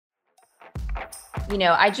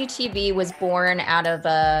IGTV was born out of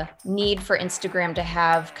a need for Instagram to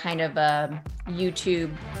have kind of a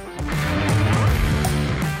YouTube.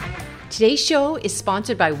 Today's show is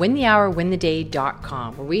sponsored by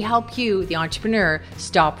winthehourwintheday.com, where we help you, the entrepreneur,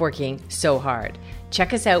 stop working so hard.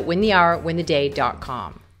 Check us out,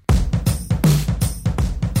 winthehourwintheday.com.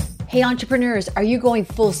 Hey entrepreneurs, are you going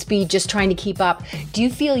full speed just trying to keep up? Do you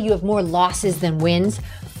feel you have more losses than wins?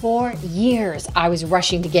 For years, I was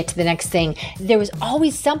rushing to get to the next thing. There was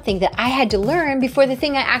always something that I had to learn before the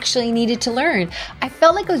thing I actually needed to learn. I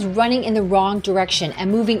felt like I was running in the wrong direction and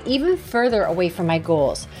moving even further away from my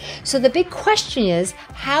goals. So the big question is,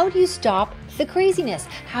 how do you stop the craziness?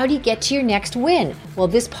 How do you get to your next win? Well,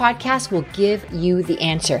 this podcast will give you the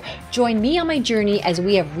answer. Join me on my journey as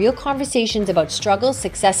we have real conversations about struggles,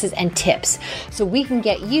 successes, and tips so we can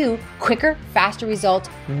get you quicker, faster results,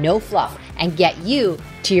 no fluff, and get you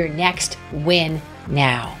to your next win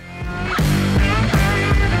now.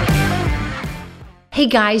 Hey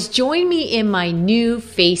guys, join me in my new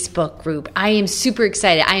Facebook group. I am super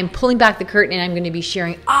excited. I am pulling back the curtain and I'm going to be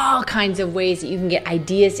sharing all kinds of ways that you can get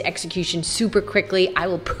ideas to execution super quickly. I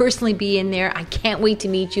will personally be in there. I can't wait to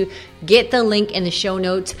meet you. Get the link in the show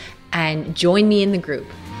notes and join me in the group.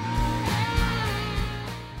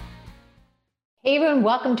 Hey everyone,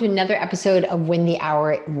 welcome to another episode of Win the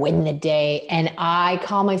Hour, Win the Day. And I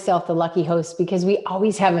call myself the lucky host because we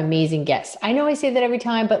always have amazing guests. I know I say that every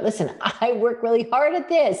time, but listen, I work really hard at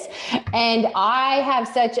this and I have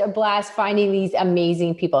such a blast finding these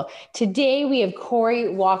amazing people. Today we have Corey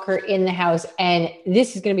Walker in the house and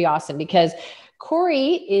this is going to be awesome because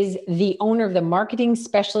Corey is the owner of the Marketing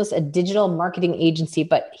Specialist, a digital marketing agency.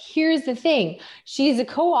 But here's the thing. She's a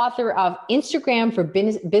co-author of Instagram for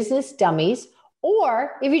Business Dummies.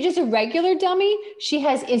 Or if you're just a regular dummy, she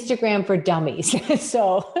has Instagram for Dummies.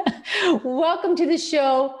 So welcome to the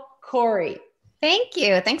show, Corey. Thank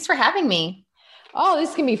you. Thanks for having me. Oh, this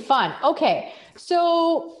is going to be fun. Okay.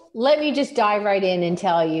 So let me just dive right in and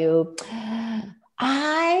tell you,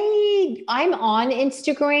 I'm on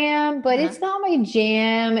Instagram, but it's not my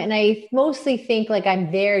jam. And I mostly think like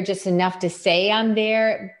I'm there just enough to say I'm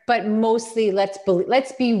there, but mostly let's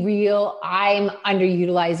be real. I'm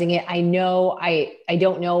underutilizing it. I know I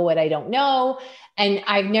don't know what I don't know. And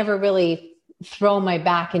I've never really thrown my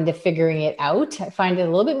back into figuring it out. I find it a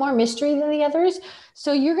little bit more mystery than the others.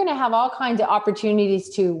 So you're going to have all kinds of opportunities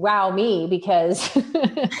to wow me because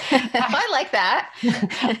I like that.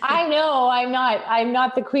 I know I'm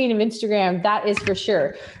not the queen of Instagram. That is for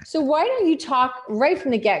sure. So why don't you talk right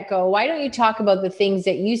from the get-go? Why don't you talk about the things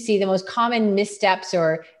that you see, the most common missteps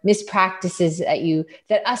or mispractices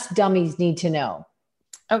that us dummies need to know?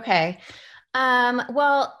 Okay.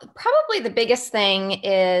 Well, probably the biggest thing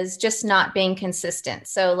is just not being consistent.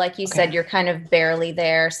 So like you said, you're kind of barely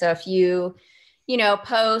there. So if you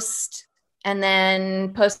post and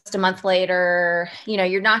then post a month later,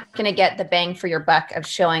 you're not going to get the bang for your buck of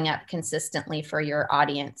showing up consistently for your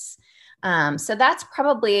audience. So that's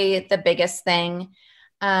probably the biggest thing.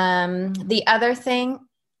 The other thing.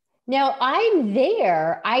 Now I'm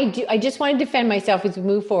there. I just want to defend myself as we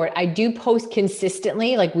move forward. I do post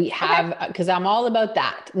consistently, like we have, because I'm all about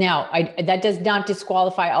that. Now, that does not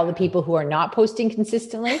disqualify all the people who are not posting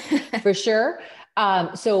consistently, for sure.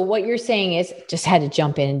 So what you're saying is, just had to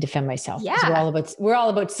jump in and defend myself. Yeah, we're all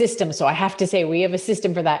about systems. So I have to say we have a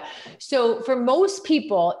system for that. So for most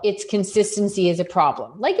people, it's consistency is a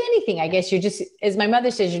problem. Like anything, I guess you're just, as my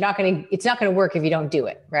mother says, it's not going to work if you don't do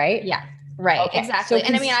it, right? Yeah. Right. Okay. Exactly.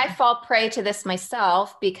 So I fall prey to this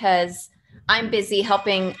myself because I'm busy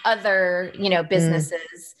helping other,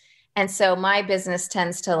 businesses. And so my business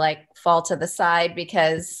tends to fall to the side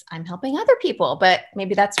because I'm helping other people, but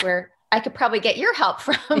maybe that's where I could probably get your help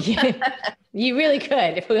from. You really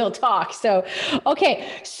could if we'll talk. So,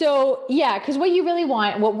 okay. So yeah, because what you really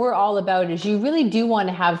want, what we're all about is you really do want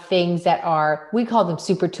to have things that we call them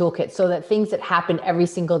super toolkits. So that things that happen every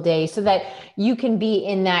single day so that you can be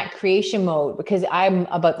in that creation mode, because I'm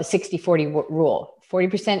about the 60-40 rule,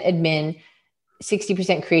 40% admin,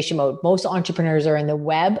 60% creation mode. Most entrepreneurs are in the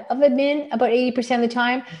web of admin about 80% of the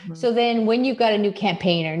time. Mm-hmm. So then when you've got a new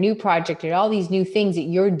campaign or a new project or all these new things that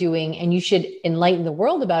you're doing and you should enlighten the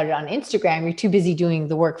world about it on Instagram, you're too busy doing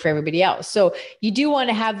the work for everybody else. So you do want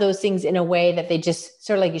to have those things in a way that they just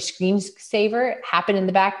sort of like your screensaver happen in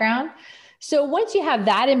the background. So once you have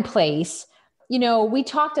that in place, we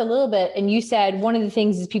talked a little bit and you said one of the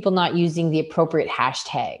things is people not using the appropriate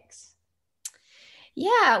hashtags.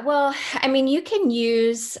 Yeah, well, you can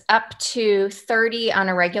use up to 30 on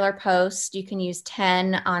a regular post. You can use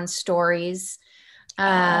 10 on stories.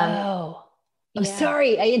 I'm Yeah.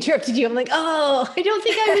 sorry, I interrupted you. I'm like, oh, I don't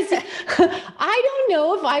think I was, I don't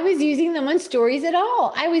know if I was using them on stories at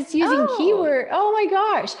all. I was using Oh, keyword. Oh my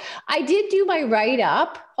gosh. I did do my write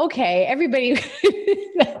up. Okay. Everybody,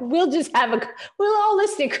 we'll all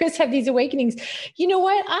listen to Chris have these awakenings. You know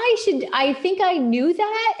what? I think I knew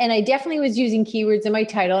that. And I definitely was using keywords in my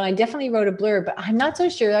title, and I definitely wrote a blurb, but I'm not so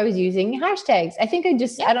sure I was using hashtags. I think I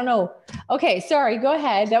yep. don't know. Okay. Sorry. Go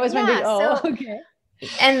ahead. That was my big, Yeah. oh, So, okay.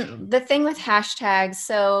 and the thing with hashtags,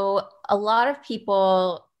 so a lot of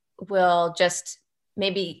people will just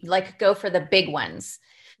maybe like go for the big ones.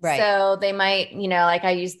 Right. So they might, like I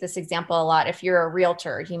use this example a lot. If you're a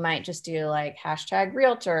realtor, you might just do like hashtag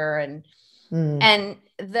realtor, Mm, and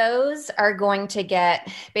those are going to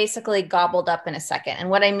get basically gobbled up in a second. And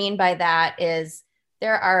what I mean by that is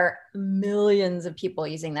there are millions of people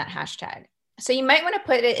using that hashtag. So you might want to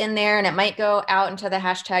put it in there, and it might go out into the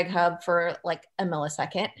hashtag hub for like a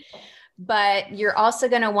millisecond, but you're also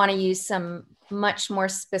going to want to use some much more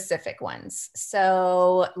specific ones.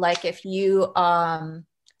 So like if you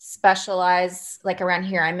specialize, like around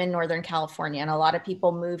here, I'm in Northern California, and a lot of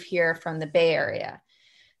people move here from the Bay Area.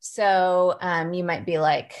 So you might be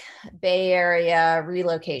like Bay Area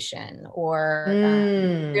relocation, or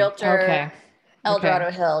realtor okay. El Okay. Dorado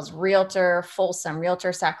Hills, realtor Folsom,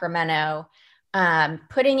 realtor Sacramento,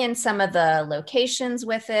 putting in some of the locations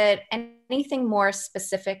with it, anything more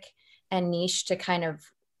specific and niche to kind of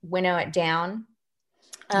winnow it down.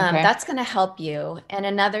 Okay. That's going to help you. And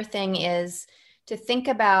another thing is to think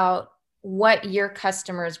about what your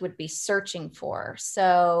customers would be searching for.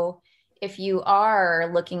 So if you are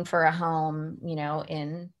looking for a home,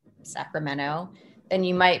 in Sacramento, then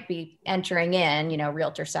you might be entering in,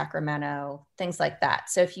 Realtor Sacramento, things like that.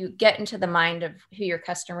 So if you get into the mind of who your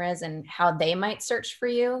customer is and how they might search for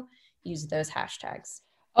you, use those hashtags.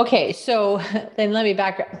 Okay. So then let me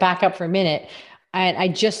back up for a minute. And I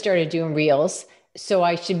just started doing reels. So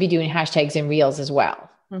I should be doing hashtags in reels as well.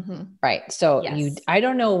 Mm-hmm. Right. So Yes. I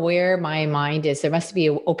don't know where my mind is. There must be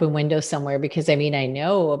an open window somewhere, because I mean, I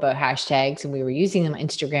know about hashtags and we were using them on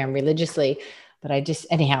Instagram religiously, but I just,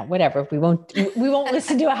 anyhow, whatever. We won't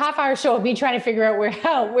listen to a half-hour show of me trying to figure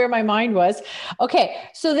out where my mind was. Okay.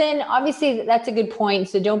 So then obviously that's a good point.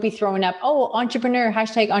 So don't be throwing up, oh, entrepreneur,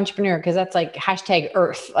 hashtag entrepreneur, because that's like hashtag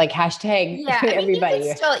earth, like hashtag Yeah, I mean, everybody.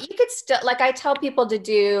 you could still, like I tell people to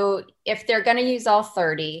do, if they're going to use all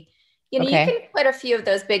 30, you can Okay. put a few of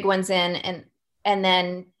those big ones in, and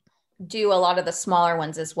then do a lot of the smaller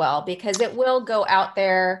ones as well, because it will go out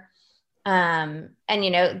there. And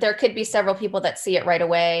there could be several people that see it right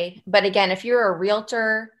away. But again, if you're a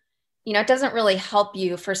realtor, it doesn't really help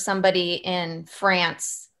you for somebody in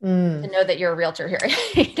France to Mm. know that you're a realtor here,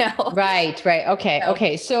 Right, right. Okay, So,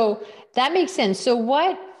 okay. So that makes sense. So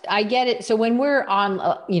what I get it. So when we're on,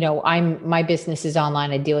 my business is online.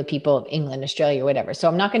 I deal with people of England, Australia, whatever. So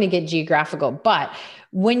I'm not going to get geographical, but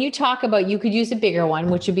when you talk about, you could use a bigger one,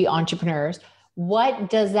 which would be entrepreneurs. What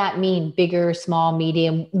does that mean? Bigger, small,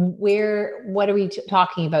 medium? What are we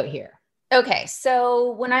talking about here? okay.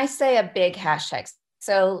 So when I say a big hashtag,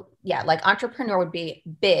 so yeah, like entrepreneur would be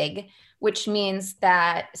big, which means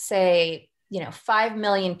that, say, 5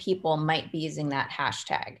 million people might be using that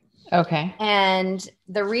hashtag. Okay. And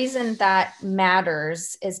the reason that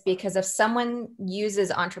matters is because if someone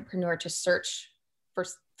uses entrepreneur to search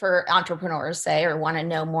for entrepreneurs, say, or want to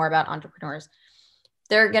know more about entrepreneurs,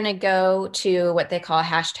 they're going to go to what they call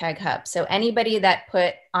hashtag hub. So anybody that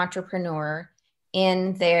put entrepreneur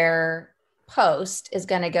in their post is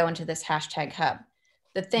going to go into this hashtag hub.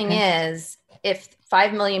 The thing Okay. is, if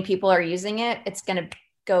 5 million people are using it, it's going to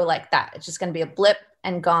go like that. It's just going to be a blip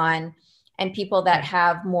and gone. And people that Okay.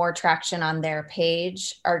 have more traction on their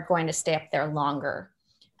page are going to stay up there longer.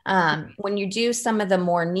 When you do some of the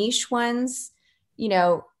more niche ones,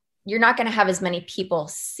 you're not going to have as many people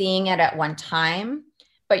seeing it at one time,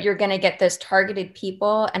 but you're going to get those targeted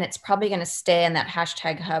people, and it's probably going to stay in that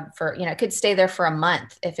hashtag hub for, it could stay there for a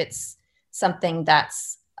month if it's something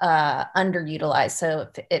that's underutilized. So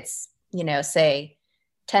if it's, say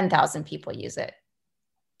 10,000 people use it,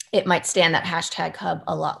 it might stay in that hashtag hub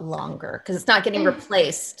a lot longer because it's not getting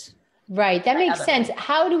replaced. Right. That makes Other sense. things.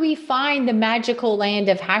 How do we find the magical land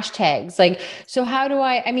of hashtags? Like, so how do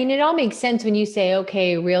I mean, it all makes sense when you say,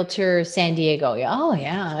 okay, realtor San Diego. Yeah. Oh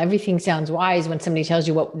yeah. Everything sounds wise when somebody tells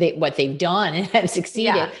you what they've done and have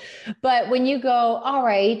succeeded. Yeah. But when you go, all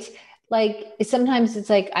right, like sometimes it's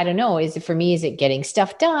like, I don't know, is it for me? Is it getting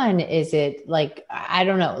stuff done? Is it like, I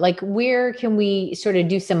don't know, like where can we sort of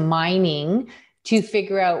do some mining to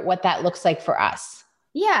figure out what that looks like for us?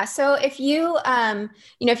 Yeah. So if you,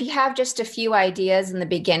 if you have just a few ideas in the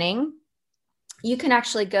beginning, you can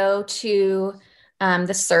actually go to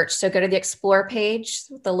the search. So go to the explore page,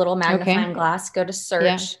 the little magnifying glass, go to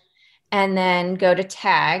search, and then go to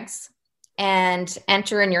tags and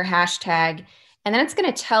enter in your hashtag. And then it's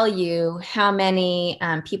going to tell you how many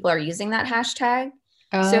people are using that hashtag.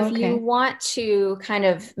 So if you want to kind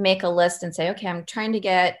of make a list and say, okay, I'm trying to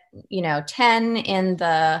get, 10 in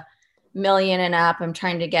the million and up, I'm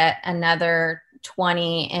trying to get another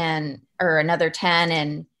 20 or another 10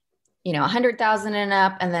 and, 100,000 and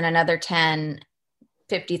up, and then another 10,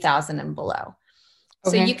 50,000 and below.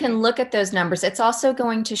 So you can look at those numbers. It's also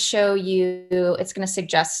going to show you, it's going to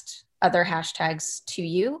suggest other hashtags to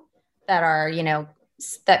you that are,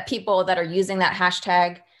 that people that are using that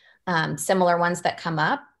hashtag, similar ones that come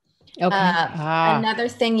up. Another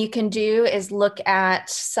thing you can do is look at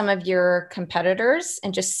some of your competitors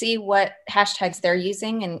and just see what hashtags they're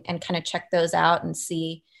using and kind of check those out and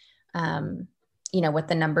see, what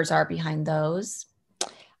the numbers are behind those.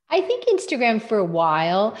 I think Instagram for a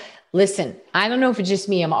while, listen, I don't know if it's just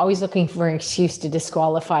me. I'm always looking for an excuse to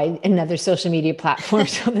disqualify another social media platform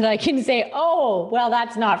so that I can say, oh, well,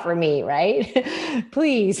 that's not for me, right?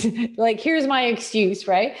 Please, here's my excuse,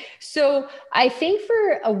 right? So I think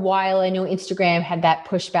for a while, I know Instagram had that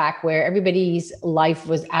pushback where everybody's life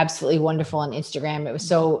was absolutely wonderful on Instagram. It was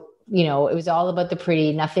so, it was all about the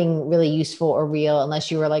pretty, nothing really useful or real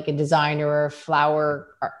unless you were like a designer or a flower,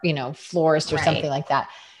 or, florist or something like that.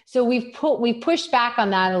 So we've pushed back on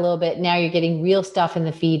that a little bit. Now you're getting real stuff in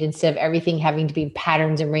the feed instead of everything having to be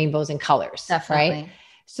patterns and rainbows and colors. Definitely. Right?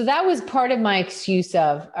 So that was part of my excuse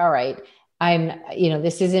of, all right,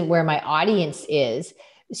 this isn't where my audience is.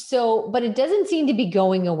 So, but it doesn't seem to be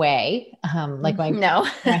going away. Like my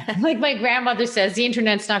grandmother says, the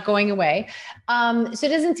internet's not going away. So it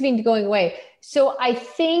doesn't seem to be going away. So I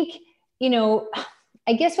think,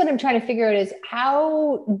 I guess what I'm trying to figure out is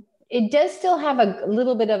how it does still have a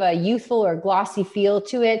little bit of a youthful or glossy feel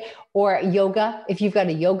to it, or yoga. If you've got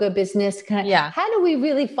a yoga business, how do we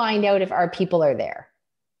really find out if our people are there?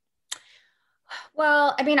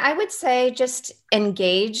 Well, I would say just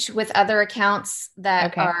engage with other accounts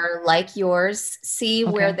that are like yours, see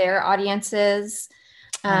where their audience is.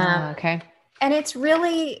 And it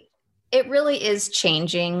really is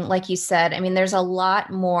changing. Like you said, there's a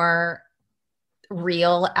lot more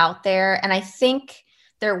real out there. And I think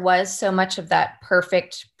there was so much of that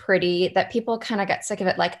perfect, pretty that people kind of got sick of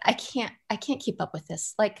it. Like, I can't keep up with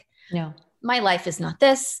this. Like, no, my life is not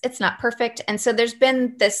this, it's not perfect. And so there's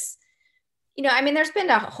been this, there's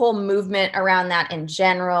been a whole movement around that in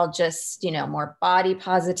general, just, more body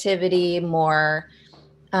positivity, more,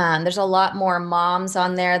 there's a lot more moms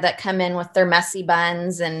on there that come in with their messy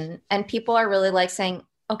buns and people are really like saying,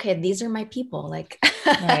 okay, these are my people. Like,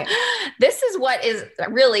 this is what is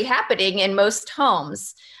really happening in most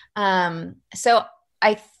homes. So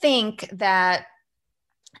I think that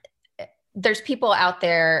there's people out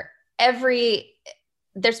there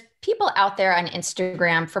there's people out there on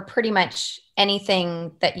Instagram for pretty much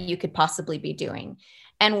anything that you could possibly be doing.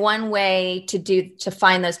 And one way to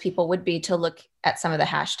find those people would be to look at some of the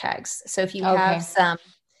hashtags. So if you have some,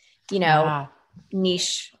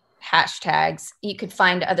 niche hashtags, you could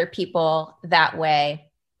find other people that way.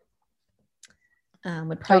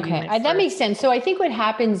 Would probably that makes sense. So I think what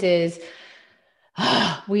happens is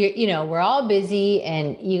we're all busy,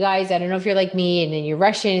 and you guys, I don't know if you're like me, and then you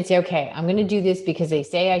rush in and say, okay, I'm going to do this because they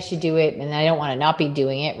say I should do it, and I don't want to not be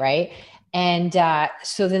doing it. Right. And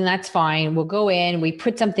so then that's fine. We'll go in, we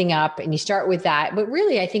put something up, and you start with that. But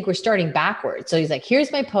really, I think we're starting backwards. So he's like,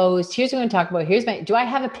 here's my post. Here's what I'm going to talk about. Do I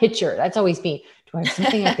have a picture? That's always me.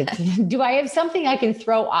 Do I have something I can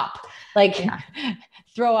throw up?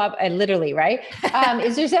 Throw up literally, right?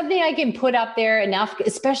 Is there something I can put up there enough,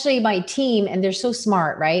 especially my team, and they're so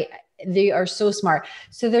smart, right? They are so smart.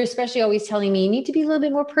 So they're especially always telling me, you need to be a little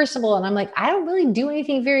bit more personable. And I'm like, I don't really do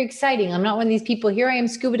anything very exciting. I'm not one of these people. Here I am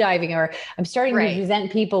scuba diving, or I'm starting to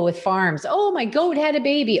present people with farms. Oh, my goat had a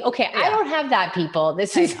baby. Okay. I don't have that, people.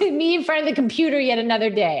 This is me in front of the computer yet another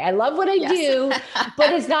day. I love what I do,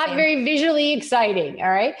 but it's not very visually exciting. All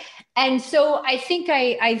right. And so I think,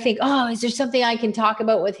 oh, is there something I can talk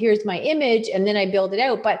about with, here's my image, and then I build it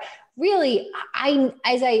out. But really,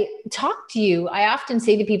 as I talk to you, I often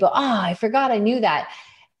say to people, I forgot I knew that.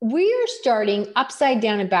 We're starting upside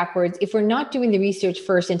down and backwards if we're not doing the research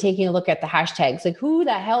first and taking a look at the hashtags. Like, who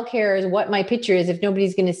the hell cares what my picture is if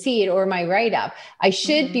nobody's going to see it, or my write-up? I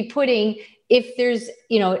should be putting, if there's,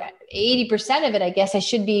 80% of it, I guess I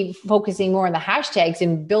should be focusing more on the hashtags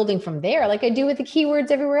and building from there, like I do with the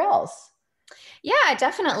keywords everywhere else. Yeah,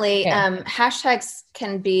 definitely. Hashtags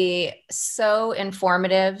can be so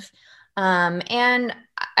informative. And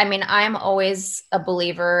I mean, I'm always a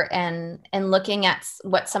believer in looking at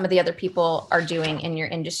what some of the other people are doing in your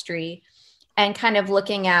industry and kind of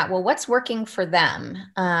looking at, well, what's working for them?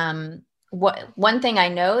 One thing I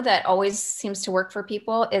know that always seems to work for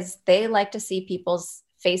people is they like to see people's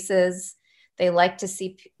faces. They like to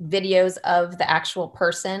see videos of the actual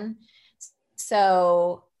person.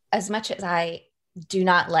 So as much as I do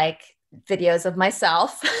not like videos of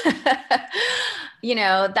myself,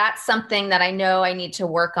 that's something that I know I need to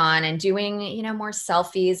work on, and doing, more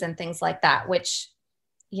selfies and things like that, which,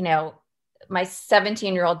 my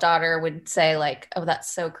 17-year-old daughter would say like, oh,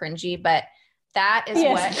 that's so cringy, but that is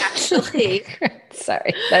what actually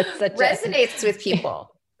sorry, that's such resonates with people.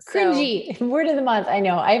 Cringy word of the month. I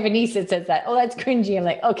know. I have a niece that says that. Oh, that's cringy. I'm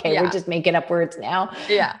like, okay, we're just making up words now.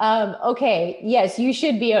 Yeah. Okay. Yes, you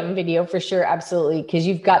should be on video for sure. Absolutely. Because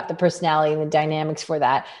you've got the personality and the dynamics for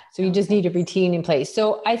that. So you just need a routine in place.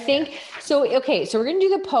 So I think, okay. So we're going to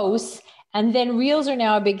do the posts, and then reels are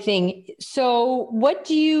now a big thing. So what's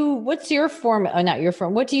your form? Not your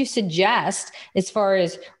form. What do you suggest as far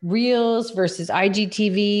as reels versus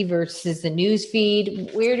IGTV versus the news feed?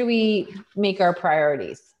 Where do we make our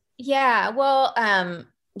priorities? Yeah. Well,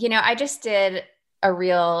 I just did a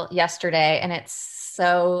reel yesterday, and it's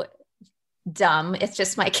so dumb. It's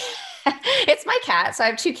just my cat. It's my cat. So I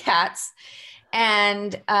have 2 cats.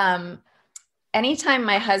 And anytime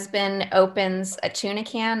my husband opens a tuna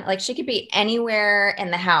can, like, she could be anywhere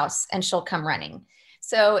in the house and she'll come running.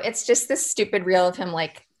 So it's just this stupid reel of him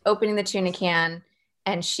like opening the tuna can,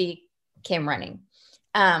 and she came running.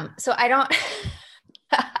 So I don't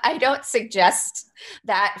I don't suggest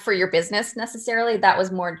that for your business necessarily. That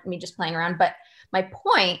was more me just playing around. But my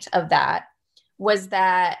point of that was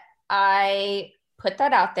that I put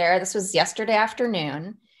that out there. This was yesterday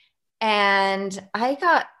afternoon, and I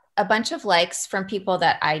got a bunch of likes from people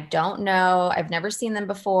that I don't know. I've never seen them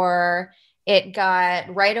before. It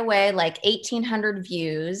got right away like 1,800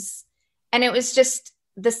 views. And it was just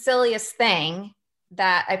the silliest thing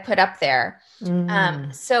that I put up there.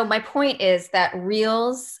 So my point is that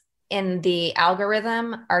reels in the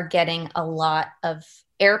algorithm are getting a lot of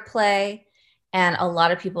airplay, and a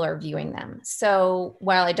lot of people are viewing them. So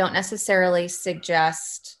while I don't necessarily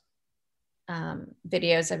suggest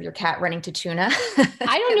videos of your cat running to tuna.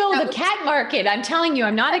 I don't know the cat market. I'm telling you,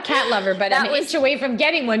 I'm not a cat lover, but I'm an inch away from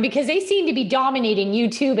getting one, because they seem to be dominating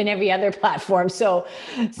YouTube and every other platform. So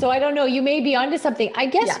I don't know. You may be onto something. I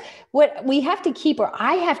guess what we have to keep, or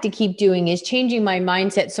I have to keep doing, is changing my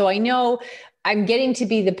mindset. So I know I'm getting to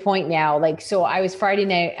be the point now. Like, so I was Friday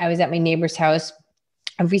night, I was at my neighbor's house.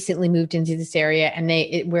 I've recently moved into this area, and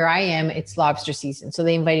where I am, it's lobster season. So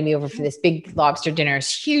they invited me over for this big lobster dinner,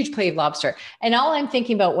 huge plate of lobster. And all I'm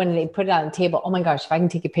thinking about when they put it on the table, oh my gosh, if I can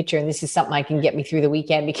take a picture and this is something I can get me through the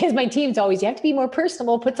weekend, because my team's always, you have to be more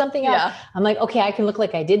personable, put something out. I'm like, okay, I can look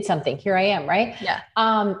like I did something. Here I am. Right. Yeah.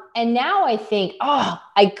 And now I think,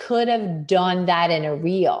 I could have done that in a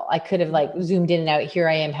reel. I could have like zoomed in and out. Here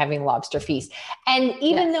I am having lobster feast. And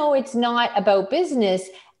even though it's not about business,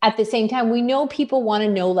 at the same time, we know people want to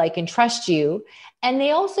know, like, and trust you. And they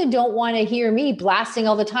also don't want to hear me blasting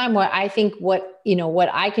all the time what I think what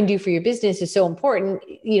I can do for your business is so important.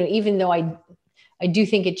 Even though I do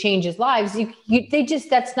think it changes lives,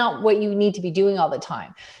 that's not what you need to be doing all the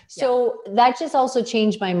time. So that just also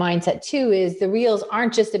changed my mindset too, is the reels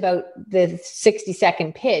aren't just about the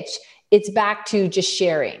 60-second pitch. It's back to just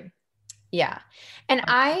sharing. Yeah. And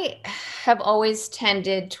I have always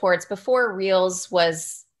tended towards, before reels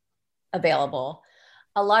was available,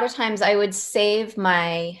 a lot of times I would save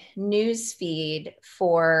my news feed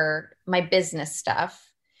for my business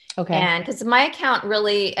stuff. Okay. And because my account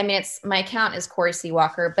really, my account is Corey C.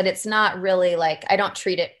 Walker, but it's not really like, I don't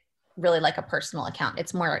treat it really like a personal account.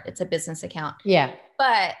 It's a business account. Yeah.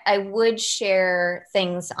 But I would share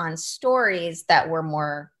things on stories that were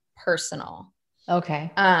more personal.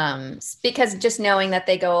 Okay. Because just knowing that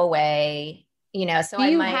they go away, so do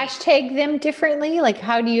you hashtag them differently? Like,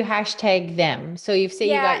 how do you hashtag them? So if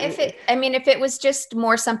it was just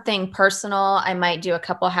more something personal, I might do a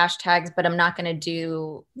couple hashtags, but I'm not going to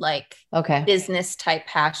do like business type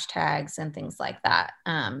hashtags and things like that.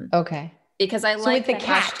 Okay. Because I like the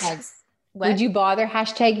cat hashtags. Would you bother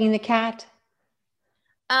hashtagging the cat?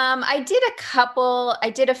 I did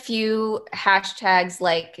a few hashtags,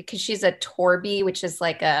 like, because she's a Torby, which is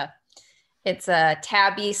like it's a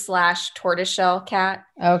tabby / tortoiseshell cat.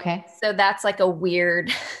 Okay. So that's like a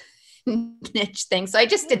weird niche thing. So I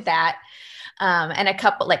just did that. And a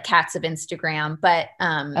couple like cats of Instagram, but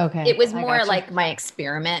it was more like my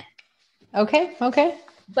experiment. Okay.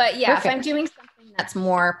 But yeah, Perfect. If I'm doing something that's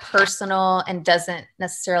more personal and doesn't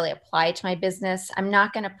necessarily apply to my business, I'm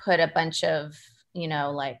not going to put a bunch of,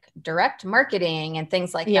 like direct marketing and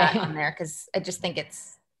things like that on there, because I just think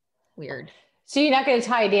it's weird. So you're not going to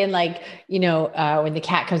tie it in like, when the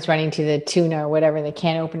cat comes running to the tuna or whatever, the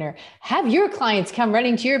can opener, have your clients come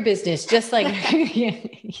running to your business, just like, when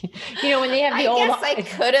they have the old. I guess I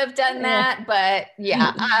could have done that, but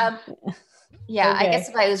yeah. Yeah, okay. I guess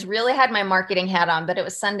if I really had my marketing hat on, but it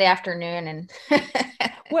was Sunday afternoon and.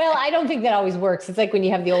 Well, I don't think that always works. It's like when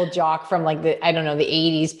you have the old jock from like the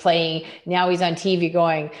 80s playing. Now he's on TV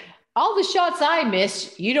going, all the shots I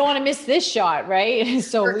missed, you don't want to miss this shot, right?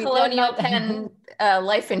 So or Colonial Penn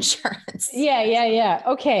life insurance. Yeah.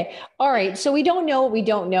 Okay. All right. So we don't know what we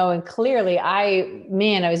don't know. And clearly I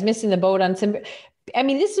was missing the boat on some. I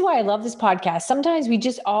mean, this is why I love this podcast. Sometimes we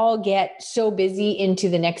just all get so busy into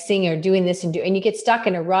the next thing or doing this and you get stuck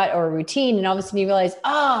in a rut or a routine. And all of a sudden you realize,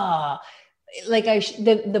 like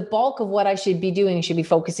the bulk of what I should be doing should be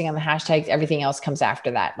focusing on the hashtags. Everything else comes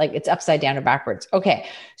after that. Like it's upside down or backwards. Okay.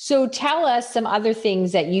 So tell us some other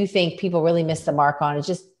things that you think people really miss the mark on. It's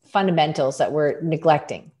just fundamentals that we're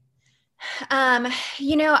neglecting.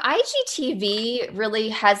 IGTV really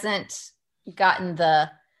hasn't gotten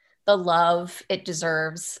the love it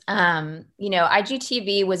deserves.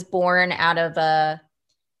 IGTV was born out of a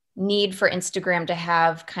need for Instagram to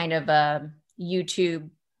have kind of a YouTube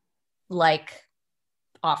like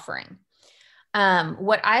offering.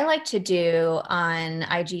 What I like to do on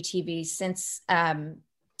IGTV, since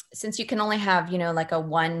you can only have, like a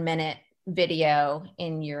 1 minute video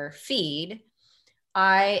in your feed,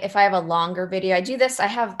 if I have a longer video, I do this. I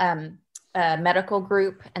have a medical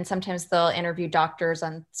group, and sometimes they'll interview doctors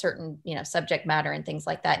on certain, subject matter and things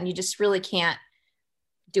like that. And you just really can't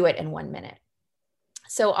do it in 1 minute.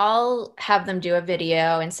 So I'll have them do a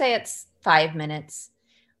video and say it's 5 minutes.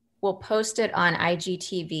 We'll post it on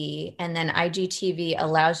IGTV, and then IGTV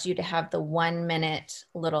allows you to have the 1 minute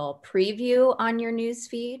little preview on your news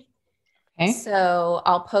feed. Okay. So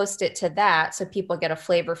I'll post it to that so people get a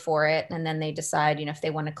flavor for it, and then they decide, if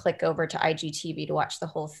they want to click over to IGTV to watch the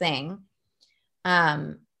whole thing.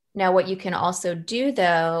 Now, what you can also do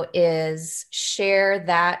though is share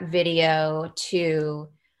that video to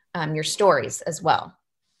your stories as well.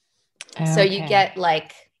 Okay. So you get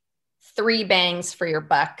like 3 bangs for your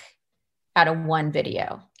buck out of 1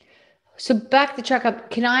 video. So back the truck up.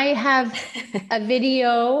 Can I have a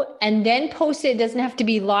video and then post it? It doesn't have to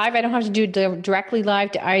be live. I don't have to do it directly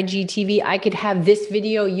live to IGTV. I could have this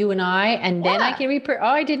video, you and I, and then I can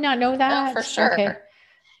I did not know that. Oh, for sure. Okay.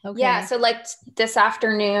 Yeah. So like this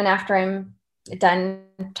afternoon, after I'm done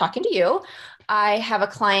talking to you, I have a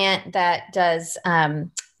client that does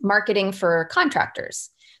marketing for contractors.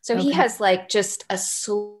 So he has like just a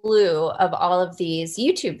slew of all of these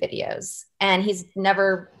YouTube videos, and he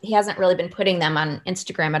hasn't really been putting them on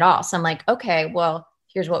Instagram at all. So I'm like, okay, well,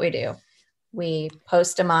 here's what we do. We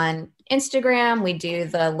post them on Instagram. We do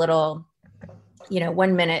the little,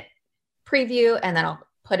 1 minute preview, and then I'll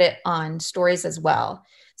put it on stories as well.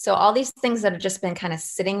 So all these things that have just been kind of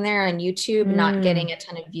sitting there on YouTube, not getting a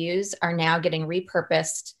ton of views, are now getting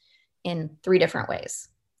repurposed in 3 different ways.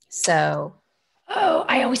 So. Oh,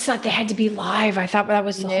 I always thought they had to be live. I thought that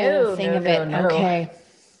was the whole thing of it. No. Okay.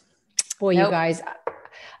 Boy, you guys,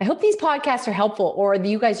 I hope these podcasts are helpful, or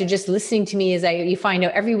you guys are just listening to me as you find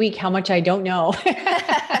out every week how much I don't know.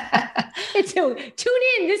 So tune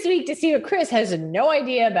in this week to see what Chris has no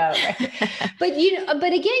idea about. But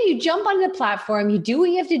again, you jump on the platform, you do what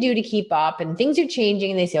you have to do to keep up, and things are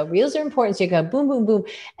changing, and they say, oh, reels are important. So you go boom, boom, boom.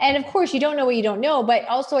 And of course you don't know what you don't know, but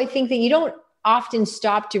also I think that you don't often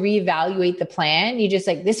stop to reevaluate the plan. You just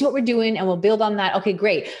like, this is what we're doing, and we'll build on that. Okay,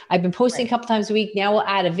 great. I've been posting a couple times a week. Now we'll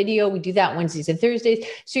add a video. We do that Wednesdays and Thursdays.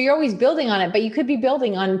 So you're always building on it, but you could be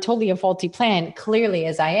building on totally a faulty plan, clearly,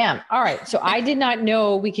 as I am. All right. So I did not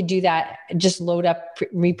know we could do that. Just load up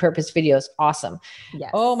repurposed videos. Awesome.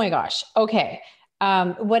 Yes. Oh my gosh. Okay.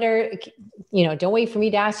 Don't wait for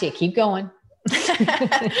me to ask you. Keep going. Let's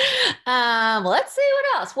see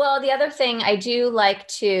what else. Well, the other thing I do like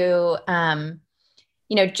to,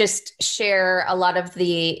 just share a lot of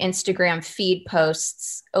the Instagram feed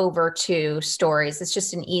posts over to stories. It's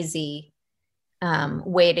just an easy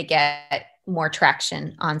way to get more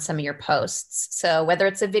traction on some of your posts. So whether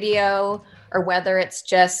it's a video or whether it's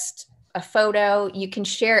just a photo, you can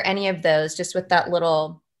share any of those just with that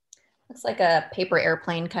little, looks like a paper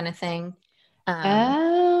airplane kind of thing.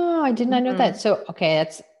 I did not know that. So, okay,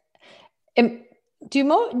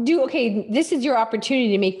 this is your opportunity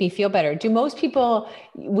to make me feel better. Do most people,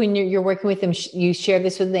 when you're working with them, you share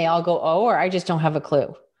this with them, they all go, oh, or I just don't have a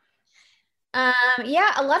clue?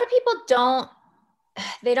 Yeah, a lot of people don't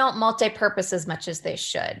they don't multi-purpose as much as they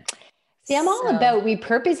should. See, I'm all about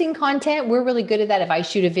repurposing content. We're really good at that. If I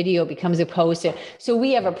shoot a video, it becomes a post. So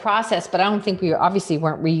we have a process, but I don't think we obviously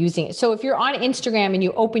weren't reusing it. So if you're on Instagram and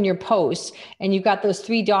you open your post and you've got those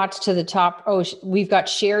 3 dots to the top, we've got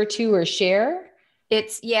share to or share.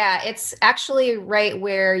 It's actually right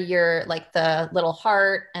where you're like the little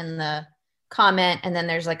heart and the comment. And then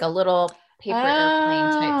there's like a little paper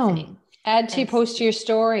airplane type thing. Add to post to your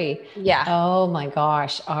story. Yeah. Oh my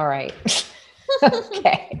gosh. All right.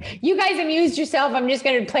 Okay. You guys amused yourself. I'm just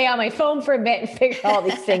going to play on my phone for a bit and figure all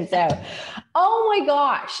these things out. Oh my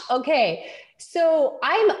gosh. Okay. So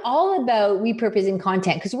I'm all about repurposing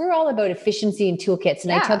content because we're all about efficiency and toolkits.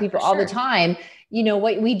 And I tell people all the time,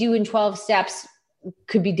 what we do in 12 steps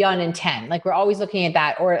could be done in 10. Like we're always looking at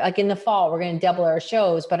that. Or like in the fall, we're going to double our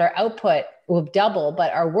shows, but our output will double,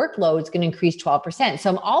 but our workload is going to increase 12%. So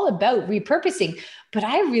I'm all about repurposing, but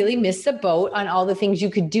I really missed the boat on all the things you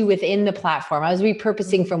could do within the platform. I was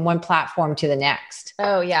repurposing from one platform to the next.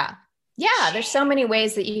 Oh yeah. Yeah. There's so many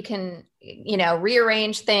ways that you can,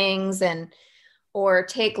 rearrange things or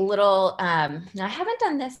take little, now I haven't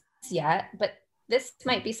done this yet, but this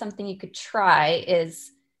might be something you could try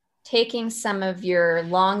is taking some of your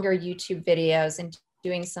longer YouTube videos and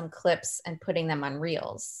doing some clips and putting them on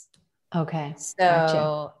Reels. Okay. So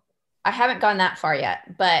gotcha. I haven't gone that far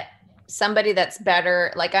yet, but somebody that's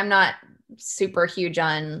better, like I'm not super huge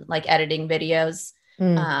on like editing videos,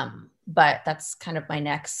 but that's kind of my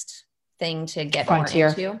next thing to get more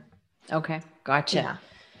into. Okay. Gotcha. Yeah.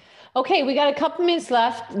 Okay. We got a couple minutes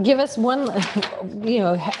left. Give us one,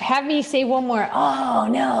 have me say one more. Oh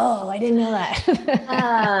no, I didn't know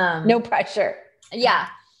that. No pressure. Yeah.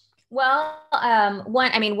 Well,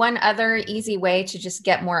 one other easy way to just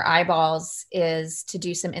get more eyeballs is to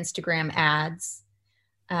do some Instagram ads.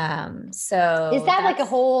 So is that like a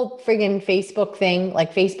whole friggin' Facebook thing?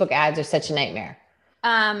 Like Facebook ads are such a nightmare.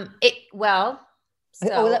 Hold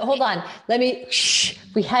on.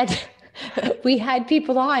 We had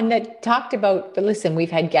people on that talked about, but listen,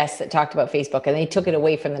 we've had guests that talked about Facebook and they took it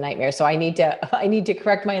away from the nightmare. So I need to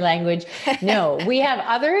correct my language. No, we have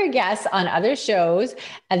other guests on other shows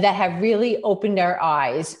that have really opened our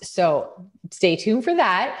eyes. So stay tuned for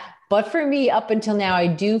that. But for me, up until now, I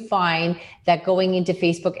do find that going into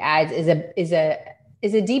Facebook ads is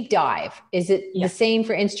a deep dive. Is it the same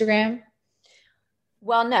for Instagram?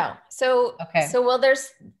 Well, no. So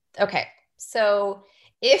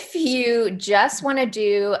if you just want to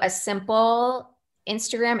do a simple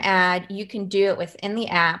Instagram ad, you can do it within the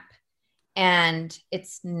app and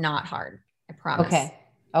it's not hard. I promise. Okay.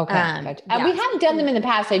 Gotcha. And we have done them in the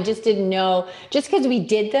past. I just didn't know, just because we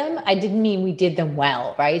did them, I didn't mean we did them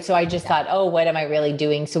well. Right. So I just thought, what am I really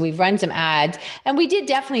doing? So we've run some ads and we did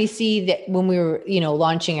definitely see that when we were,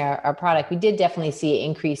 launching our product, we did definitely see an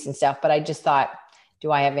increase and stuff, but I just thought,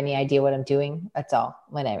 do I have any idea what I'm doing? That's all.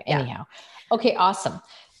 Whatever. Yeah. Anyhow. Okay. Awesome.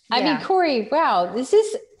 I mean, Corey, wow. This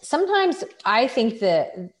is sometimes I think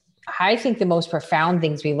the most profound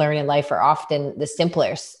things we learn in life are often the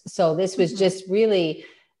simplest. So this was just really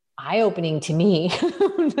eye-opening to me.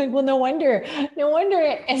 Like, well, no wonder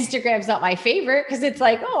Instagram's not my favorite because it's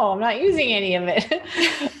like, I'm not using any of it.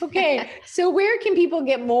 Okay. So where can people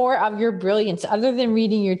get more of your brilliance other than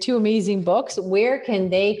reading your 2 amazing books? Where can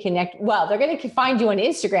they connect? Well, they're going to find you on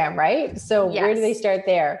Instagram, right? So where do they start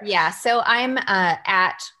there? Yeah. So I'm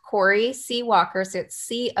at Corey C. Walker. So it's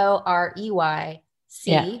COREY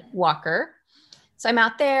C. Walker. So I'm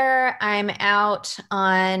out there. I'm out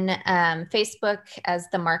on Facebook as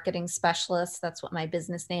the marketing specialist. That's what my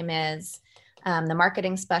business name is.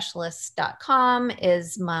 Themarketingspecialist.com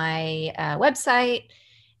is my website.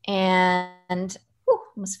 And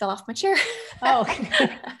almost fell off my chair. Oh,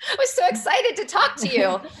 I was so excited to talk to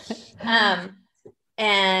you.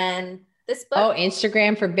 And this book. Oh,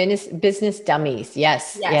 Instagram for business dummies.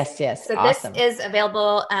 Yes. So awesome. This is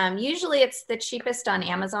available. Usually it's the cheapest on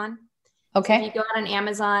Amazon. Okay. So if you go out on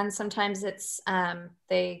Amazon, sometimes it's,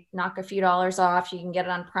 they knock a few dollars off. You can get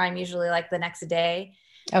it on Prime, usually like the next day.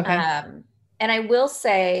 Okay. And I will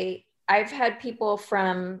say, I've had people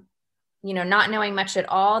from, not knowing much at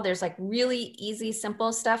all. There's like really easy,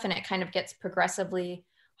 simple stuff, and it kind of gets progressively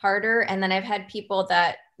harder. And then I've had people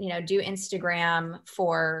that, do Instagram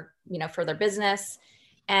for, for their business,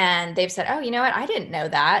 and they've said, oh, you know what? I didn't know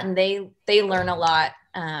that. And they learn a lot,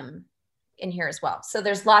 in here as well. So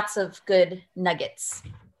there's lots of good nuggets.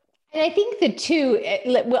 And I think the two,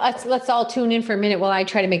 let's all tune in for a minute while I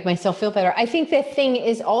try to make myself feel better. I think the thing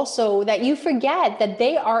is also that you forget that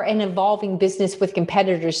they are an evolving business with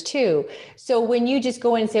competitors too. So when you just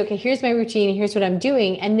go in and say, okay, here's my routine, here's what I'm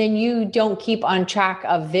doing, and then you don't keep on track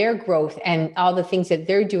of their growth and all the things that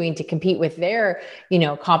they're doing to compete with their,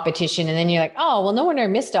 competition. And then you're like, oh, well, no wonder I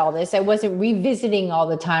missed all this. I wasn't revisiting all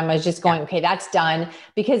the time. I was just going, okay, that's done.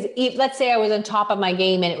 Because let's say I was on top of my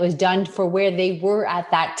game and it was done for where they were at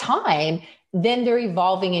that time, then they're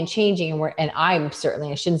evolving and changing. And I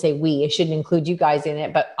shouldn't say we, it shouldn't include you guys in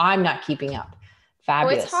it, but I'm not keeping up.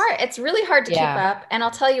 Fabulous. Oh, it's hard. It's really hard to keep up. And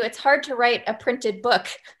I'll tell you, it's hard to write a printed book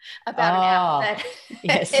about an app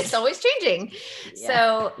that it's always changing. Yeah.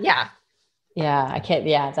 So yeah. Yeah, I can't.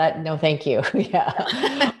 Yeah, no, thank you.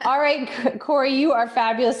 Yeah. All right, Corey, you are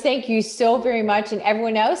fabulous. Thank you so very much. And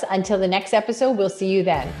everyone else, until the next episode, we'll see you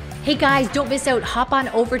then. Hey guys, don't miss out. Hop on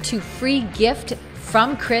over to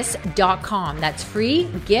freegiftfromkris.com. That's free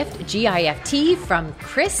gift, GIFT, from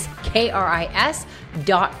Kris, KRIS.com.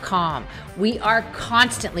 We are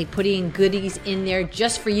constantly putting goodies in there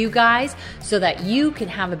just for you guys so that you can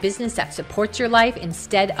have a business that supports your life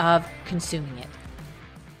instead of consuming it.